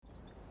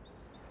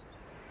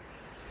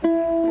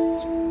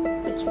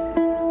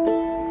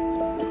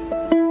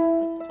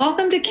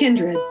Welcome to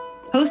Kindred,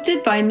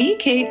 hosted by me,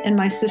 Kate, and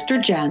my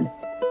sister, Jen.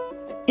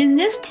 In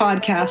this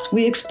podcast,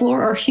 we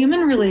explore our human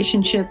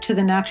relationship to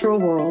the natural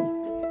world.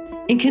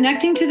 In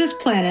connecting to this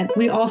planet,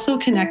 we also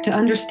connect to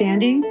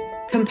understanding,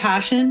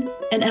 compassion,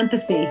 and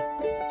empathy.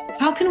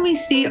 How can we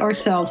see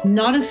ourselves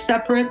not as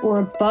separate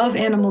or above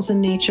animals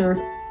in nature,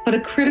 but a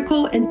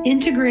critical and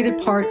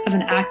integrated part of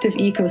an active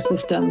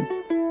ecosystem?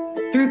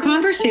 Through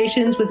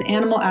conversations with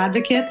animal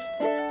advocates,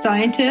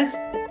 scientists,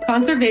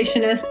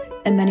 conservationists,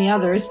 and many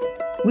others,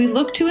 we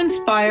look to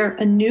inspire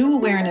a new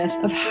awareness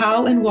of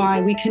how and why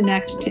we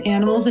connect to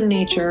animals and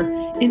nature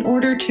in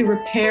order to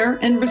repair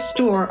and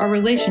restore our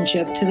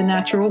relationship to the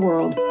natural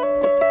world.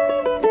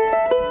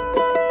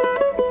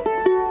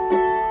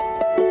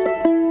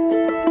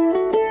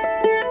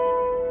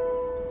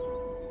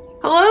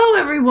 Hello,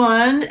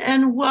 everyone,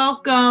 and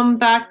welcome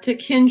back to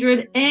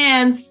Kindred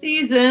and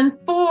Season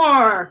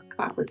 4.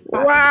 Clap.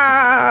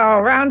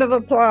 Wow, round of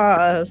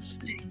applause.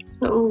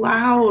 So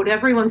loud,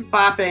 everyone's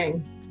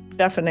clapping.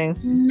 Deafening.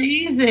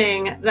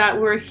 Amazing that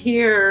we're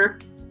here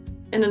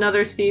in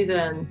another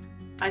season.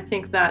 I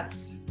think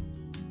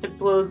it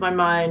blows my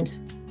mind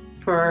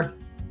for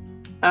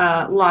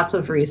lots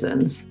of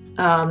reasons.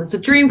 It's a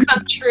dream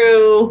come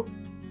true.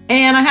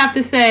 And I have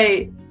to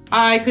say,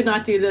 I could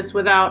not do this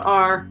without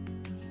our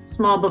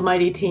small but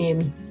mighty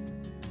team.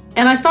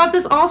 And I thought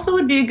this also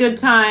would be a good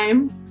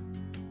time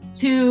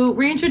to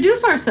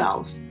reintroduce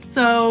ourselves.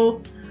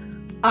 So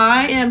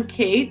I am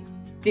Kate,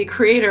 the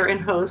creator and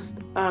host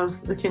of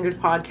the Kindred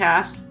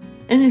podcast.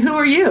 And who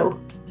are you?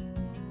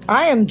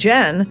 I am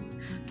Jen,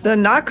 the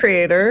not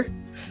creator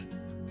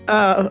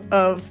but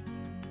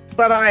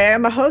I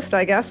am a host,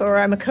 I guess, or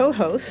I'm a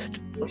co-host.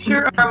 You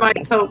sure are my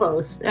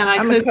co-host. And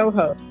I'm a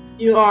co-host.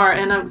 You are,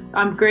 and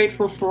I'm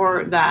grateful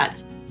for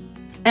that.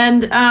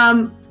 And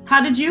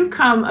how did you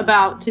come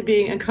about to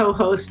being a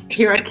co-host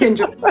here at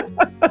Kindred?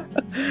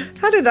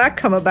 How did that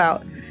come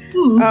about?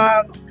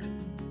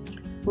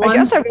 I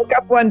guess I woke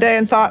up one day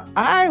and thought,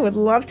 I would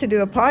love to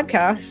do a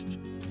podcast.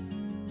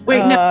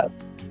 Wait.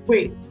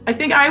 I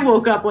think I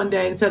woke up one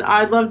day and said,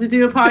 I'd love to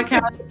do a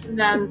podcast. And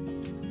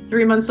then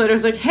 3 months later, I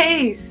was like,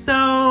 hey, so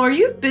are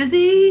you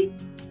busy?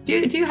 Do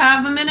you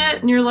have a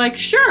minute? And you're like,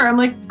 sure. I'm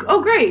like,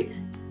 oh, great.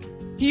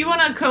 Do you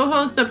want to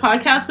co-host a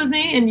podcast with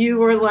me? And you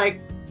were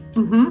like,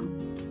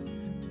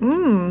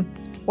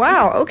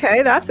 Wow.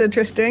 Okay. That's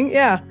interesting.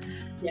 Yeah.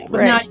 Yeah.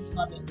 But now you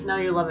love it. Now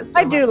you love it so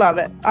I much. do love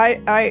it.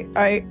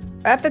 I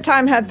at the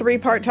time had 3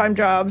 part-time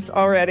jobs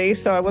already,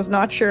 so I was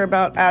not sure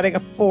about adding a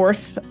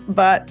 4th,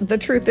 but the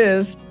truth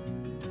is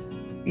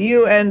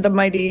you and the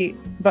mighty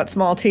but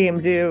small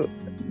team do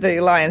the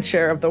lion's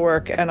share of the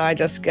work, and I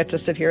just get to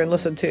sit here and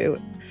listen to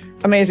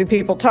amazing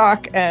people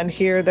talk and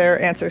hear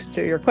their answers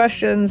to your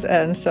questions.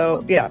 And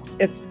so, yeah,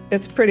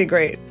 it's pretty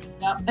great.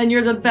 Yeah. And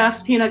you're the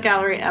best peanut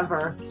gallery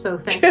ever. So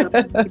thank you.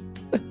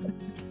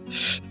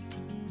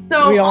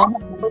 So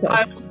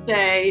I will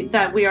say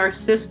that we are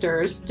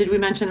sisters. Did we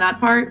mention that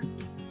part?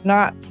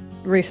 Not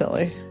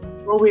recently.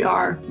 Well, we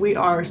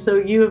are. So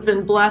you have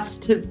been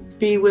blessed to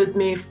be with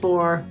me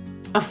for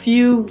a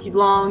few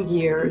long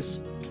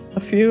years. A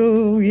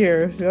few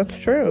years.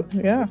 That's true.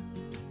 Yeah.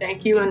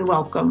 Thank you and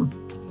welcome.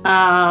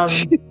 I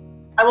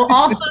will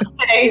also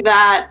say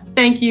that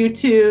thank you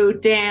to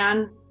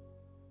Dan,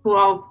 who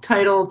I'll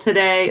title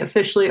today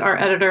officially our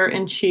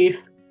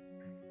editor-in-chief.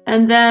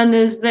 And then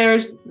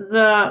there's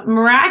the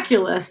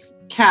miraculous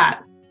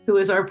Kat, who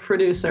is our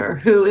producer,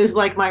 who is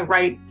like my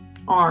right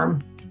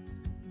arm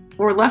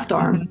or left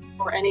arm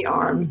or any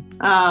arm.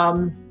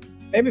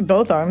 Maybe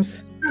both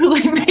arms.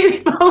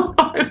 Maybe both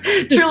arms.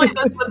 Truly,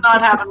 this would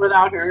not happen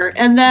without her.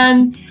 And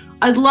then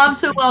I'd love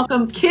to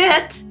welcome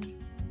Kit.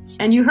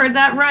 And you heard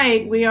that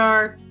right. We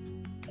are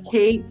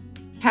Kate,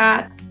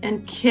 Kat,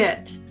 and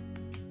Kit.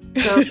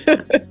 So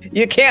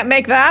you can't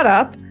make that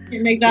up.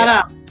 You make that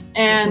up.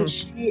 And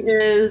she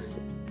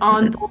is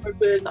on board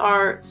with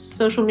our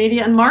social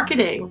media and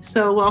marketing.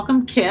 So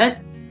welcome, Kit.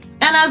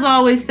 And as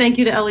always, thank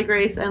you to Ellie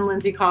Grace and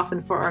Lindsay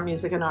Coffin for our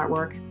music and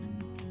artwork.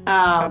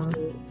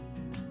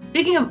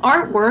 Speaking of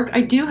artwork,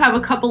 I do have a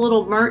couple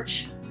little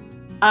merch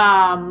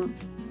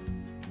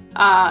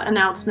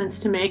announcements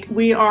to make.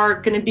 We are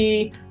going to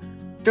be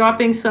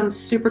dropping some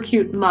super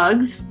cute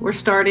mugs. We're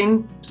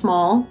starting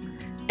small.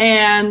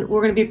 And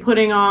we're going to be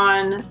putting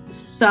on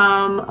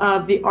some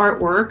of the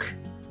artwork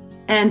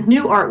and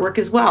new artwork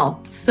as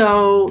well.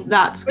 So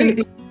that's going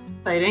to be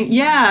exciting.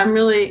 Yeah, I'm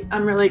really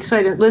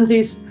excited.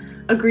 Lindsay's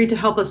agreed to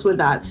help us with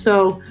that.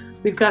 So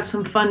we've got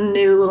some fun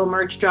new little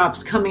merch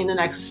drops coming in the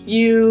next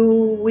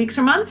few weeks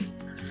or months.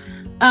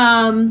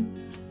 And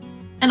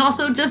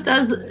also, just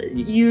as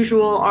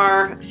usual,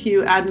 our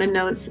few admin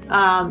notes.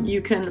 You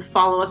can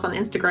follow us on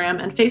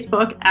Instagram and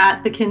Facebook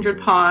at The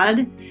Kindred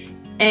Pod.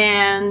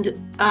 And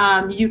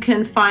you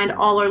can find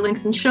all our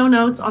links and show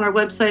notes on our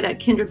website at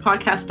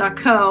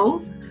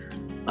kindredpodcast.co.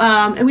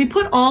 And we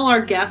put all our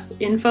guests'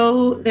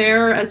 info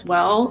there as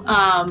well,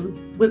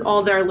 with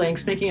all their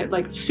links, making it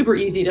like super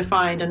easy to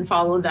find and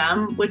follow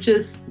them, which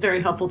is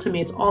very helpful to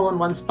me. It's all in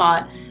one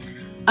spot.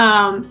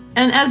 And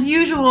as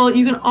usual,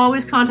 you can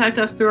always contact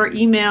us through our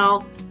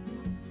email,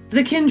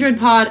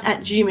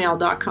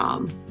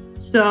 thekindredpod@gmail.com.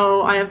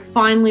 So I have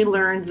finally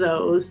learned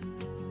those,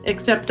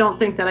 except don't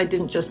think that I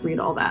didn't just read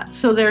all that.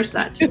 So there's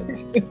that too.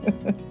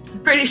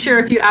 Pretty sure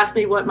if you asked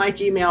me what my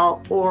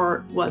Gmail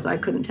was, I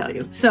couldn't tell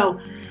you. So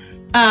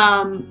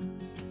I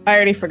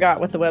already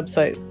forgot what the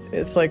website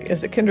is. Like,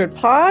 is it Kindred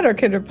Pod or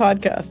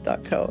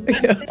kindredpodcast.co?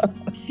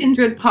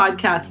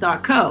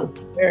 kindredpodcast.co.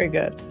 Very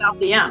good. Without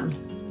the M.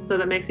 So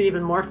that makes it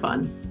even more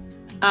fun.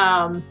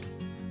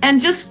 And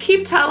just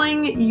keep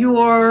telling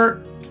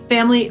your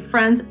family,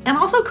 friends, and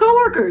also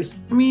coworkers.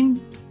 I mean,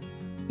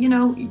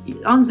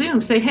 on Zoom,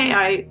 say, hey,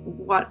 I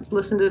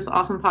listen to this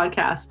awesome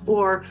podcast.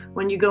 Or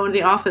when you go into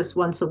the office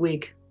once a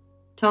week,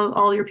 tell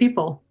all your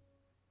people.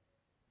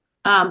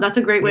 That's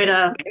a great way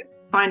to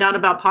find out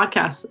about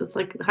podcasts. It's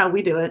like how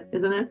we do it,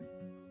 isn't it?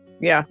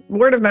 Yeah.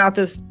 Word of mouth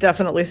is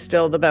definitely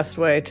still the best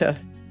way to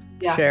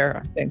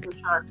share, I think. For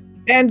sure.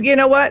 And you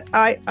know what?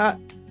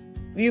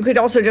 You could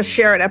also just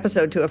share an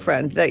episode to a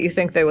friend that you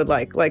think they would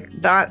like. Like,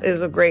 that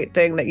is a great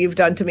thing that you've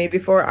done to me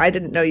before. I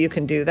didn't know you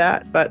can do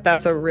that, but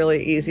that's a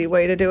really easy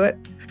way to do it.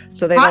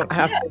 So they don't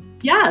have to.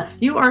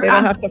 Yes, you are. They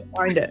don't have to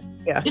find it.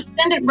 Yeah. Just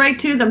send it right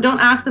to them.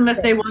 Don't ask them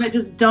if they want it.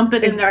 Just dump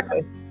it in there.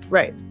 Exactly.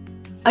 Right.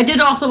 I did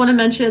also want to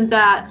mention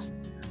that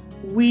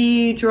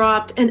we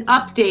dropped an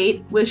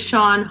update with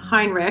Sean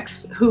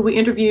Heinrichs, who we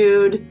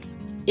interviewed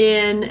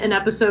in an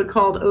episode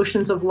called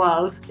Oceans of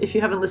Love. If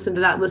you haven't listened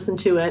to that, listen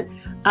to it.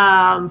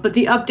 But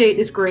the update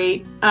is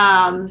great.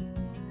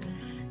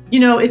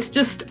 It's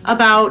just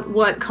about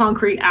what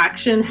concrete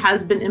action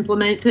has been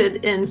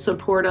implemented in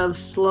support of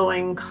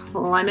slowing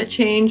climate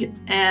change,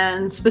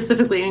 and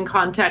specifically in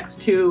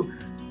context to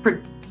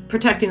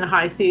protecting the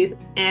high seas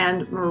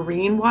and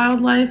marine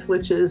wildlife,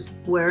 which is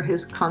where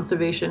his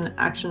conservation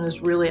action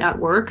is really at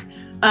work.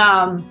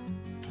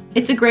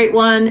 It's a great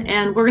one,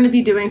 and we're going to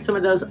be doing some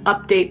of those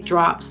update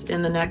drops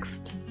in the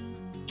next,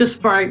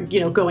 just for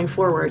going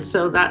forward.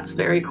 So that's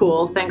very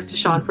cool. Thanks to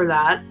Sean for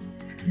that.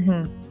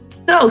 Mm-hmm.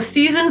 So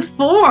season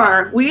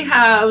 4, we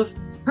have,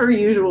 per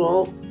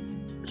usual,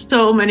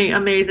 so many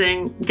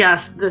amazing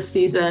guests this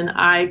season.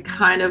 I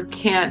kind of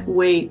can't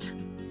wait,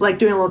 like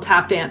doing a little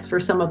tap dance for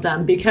some of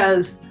them,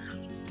 because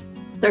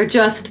they're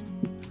just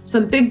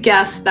some big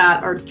guests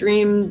that our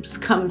dreams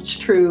come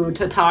true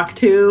to talk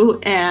to.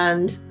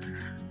 And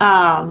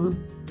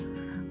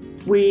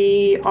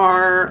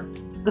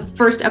the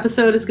first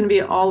episode is going to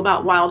be all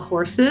about wild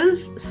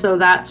horses. So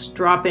that's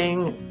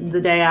dropping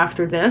the day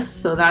after this.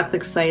 So that's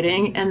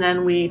exciting. And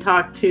then we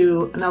talked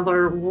to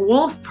another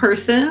wolf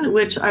person,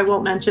 which I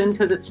won't mention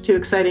because it's too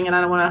exciting and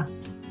I don't want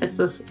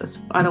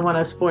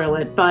to spoil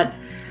it. But,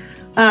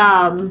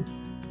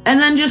 and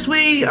then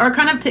we are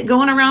kind of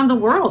going around the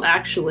world,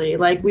 actually.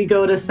 Like, we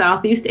go to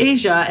Southeast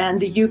Asia and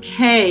the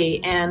UK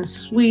and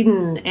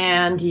Sweden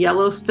and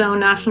Yellowstone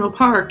National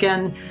Park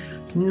and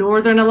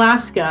Northern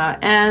Alaska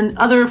and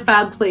other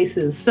fab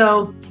places.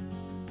 So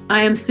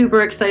I am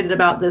super excited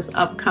about this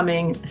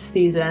upcoming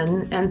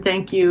season. And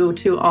thank you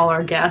to all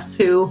our guests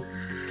who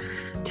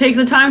take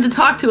the time to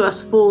talk to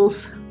us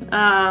fools.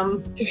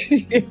 And,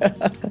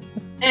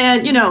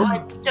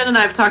 like Jen and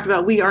I have talked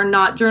about, we are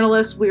not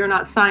journalists. We are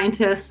not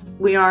scientists.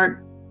 We aren't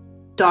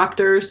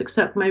doctors,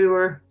 except maybe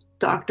we're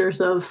doctors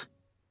of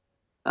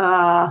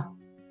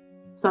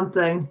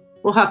something.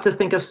 We'll have to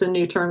think of some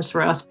new terms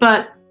for us.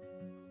 But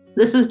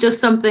this is just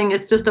something,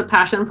 it's just a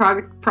passion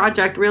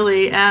project,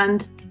 really.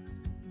 And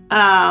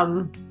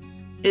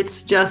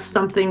it's just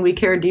something we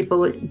care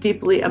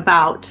deeply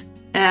about.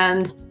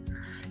 And,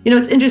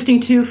 it's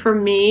interesting too, for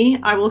me,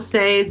 I will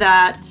say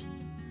that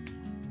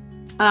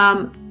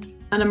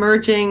an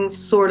emerging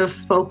sort of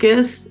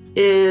focus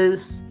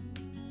is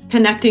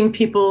connecting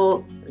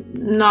people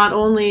not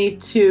only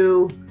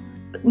to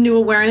new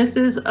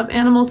awarenesses of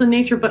animals and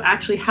nature, but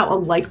actually how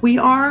alike we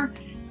are.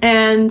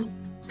 And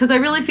because I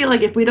really feel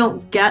like if we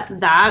don't get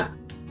that,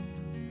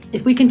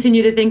 if we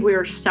continue to think we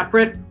are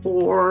separate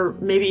or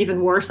maybe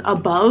even worse,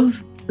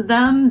 above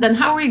them, then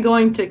how are we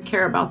going to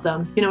care about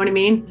them? You know what I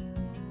mean?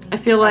 I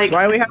feel like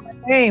that's why we have our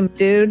name,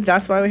 dude.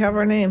 That's why we have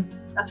our name.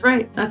 That's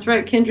right.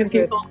 Kindred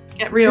people,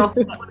 get real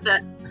with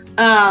it.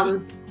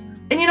 And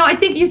I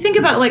think you think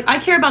about it, like, I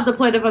care about the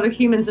plight of other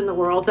humans in the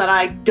world that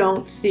I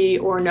don't see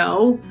or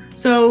know.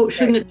 So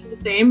shouldn't it be the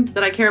same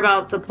that I care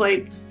about the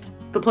plight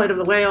of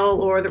the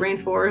whale or the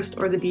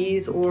rainforest or the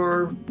bees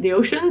or the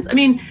oceans? I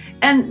mean,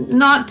 and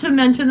not to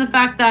mention the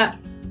fact that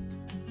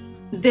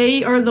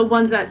they are the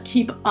ones that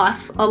keep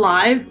us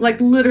alive. Like,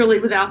 literally,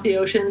 without the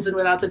oceans and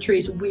without the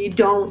trees, we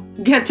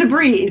don't get to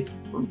breathe,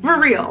 for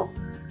real.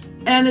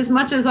 And as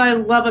much as I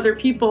love other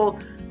people,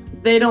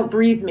 they don't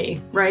breathe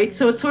me, right?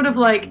 So it's sort of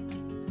like,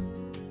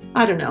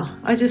 I don't know.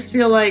 I just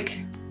feel like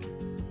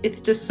it's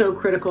just so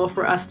critical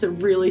for us to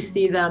really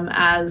see them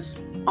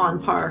as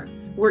on par.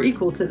 We're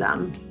equal to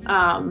them.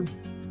 And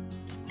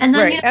then,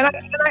 right.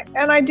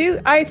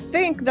 I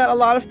think that a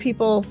lot of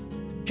people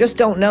just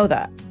don't know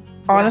that.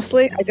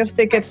 Honestly, I just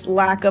think it's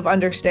lack of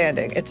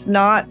understanding. It's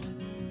not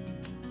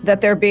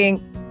that they're being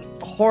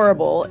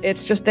horrible.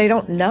 It's just they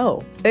don't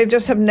know. They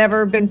just have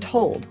never been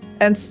told.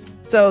 And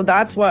so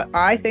that's what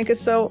I think is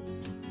so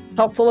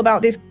helpful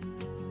about these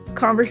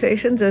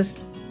conversations, is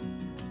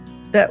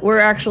that we're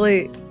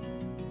actually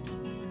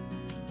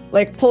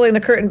like pulling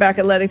the curtain back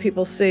and letting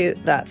people see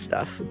that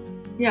stuff.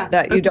 Yeah.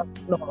 That you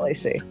don't normally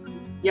see.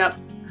 Yep.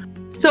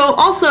 So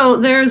also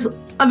there's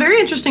a very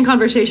interesting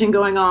conversation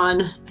going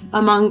on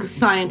among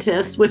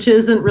scientists, which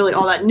isn't really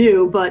all that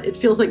new, but it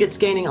feels like it's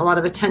gaining a lot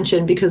of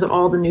attention because of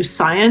all the new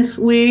science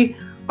we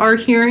are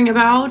hearing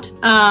about.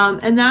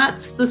 And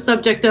that's the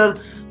subject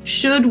of,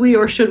 should we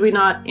or should we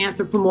not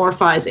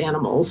anthropomorphize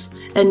animals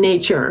and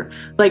nature?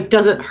 Like,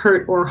 does it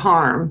hurt or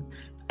harm?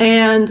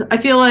 And I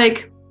feel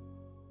like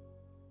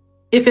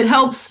if it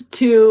helps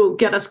to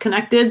get us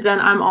connected, then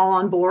I'm all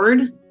on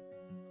board.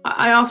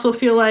 I also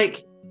feel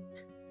like,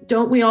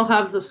 don't we all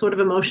have this sort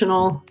of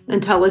emotional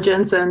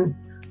intelligence and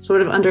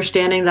sort of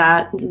understanding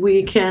that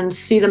we can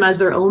see them as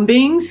their own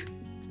beings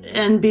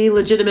and be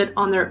legitimate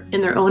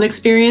in their own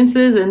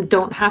experiences, and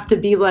don't have to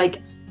be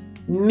like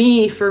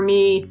me for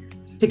me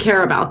to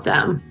care about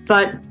them?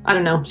 But I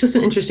don't know, it's just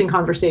an interesting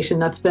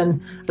conversation I've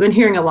been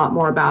hearing a lot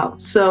more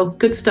about. So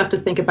good stuff to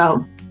think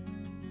about.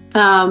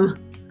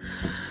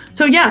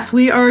 So yes,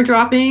 we are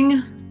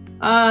dropping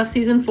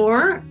season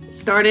 4,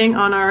 starting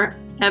on our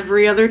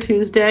every other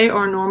Tuesday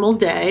or normal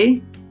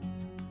day.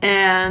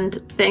 And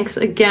thanks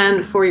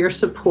again for your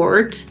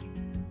support.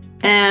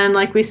 And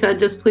like we said,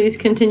 just please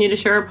continue to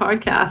share our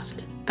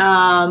podcast.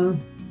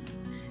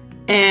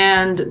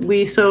 And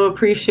we so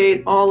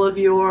appreciate all of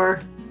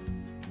your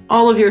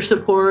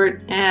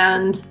support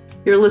and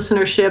your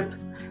listenership.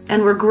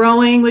 And we're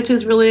growing, which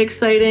is really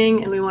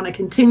exciting, and we want to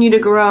continue to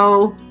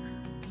grow.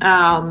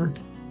 And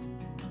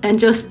I'm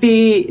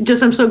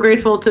so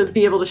grateful to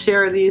be able to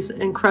share these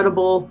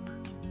incredible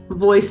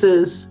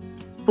voices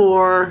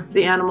for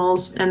the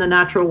animals and the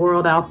natural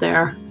world out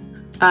there.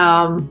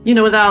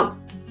 Without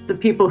the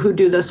people who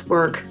do this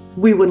work,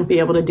 we wouldn't be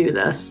able to do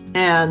this.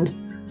 And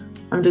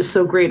I'm just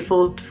so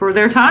grateful for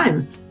their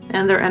time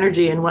and their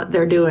energy and what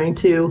they're doing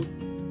to,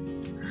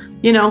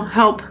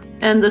 help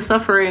end the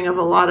suffering of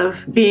a lot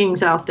of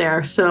beings out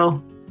there.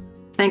 So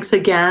thanks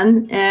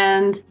again.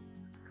 And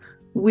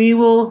we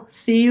will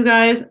see you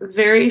guys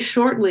very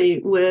shortly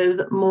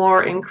with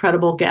more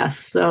incredible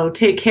guests. So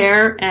take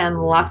care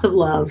and lots of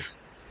love.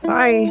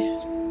 Bye.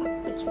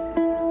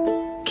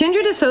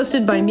 Kindred is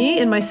hosted by me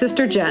and my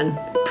sister Jen,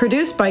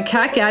 produced by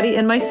Kat Gaddy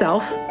and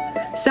myself,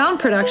 sound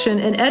production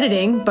and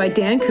editing by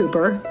Dan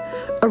Cooper,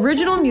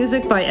 original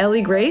music by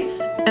Ellie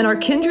Grace, and our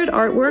Kindred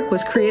artwork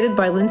was created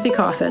by Lindsay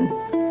Coffin.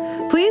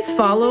 Please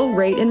follow,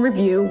 rate, and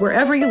review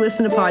wherever you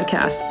listen to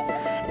podcasts,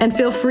 and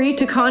feel free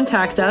to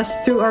contact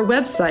us through our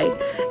website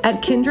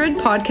at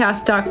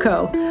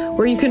kindredpodcast.co,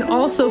 where you can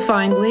also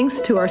find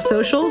links to our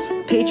socials,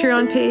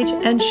 Patreon page,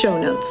 and show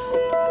notes.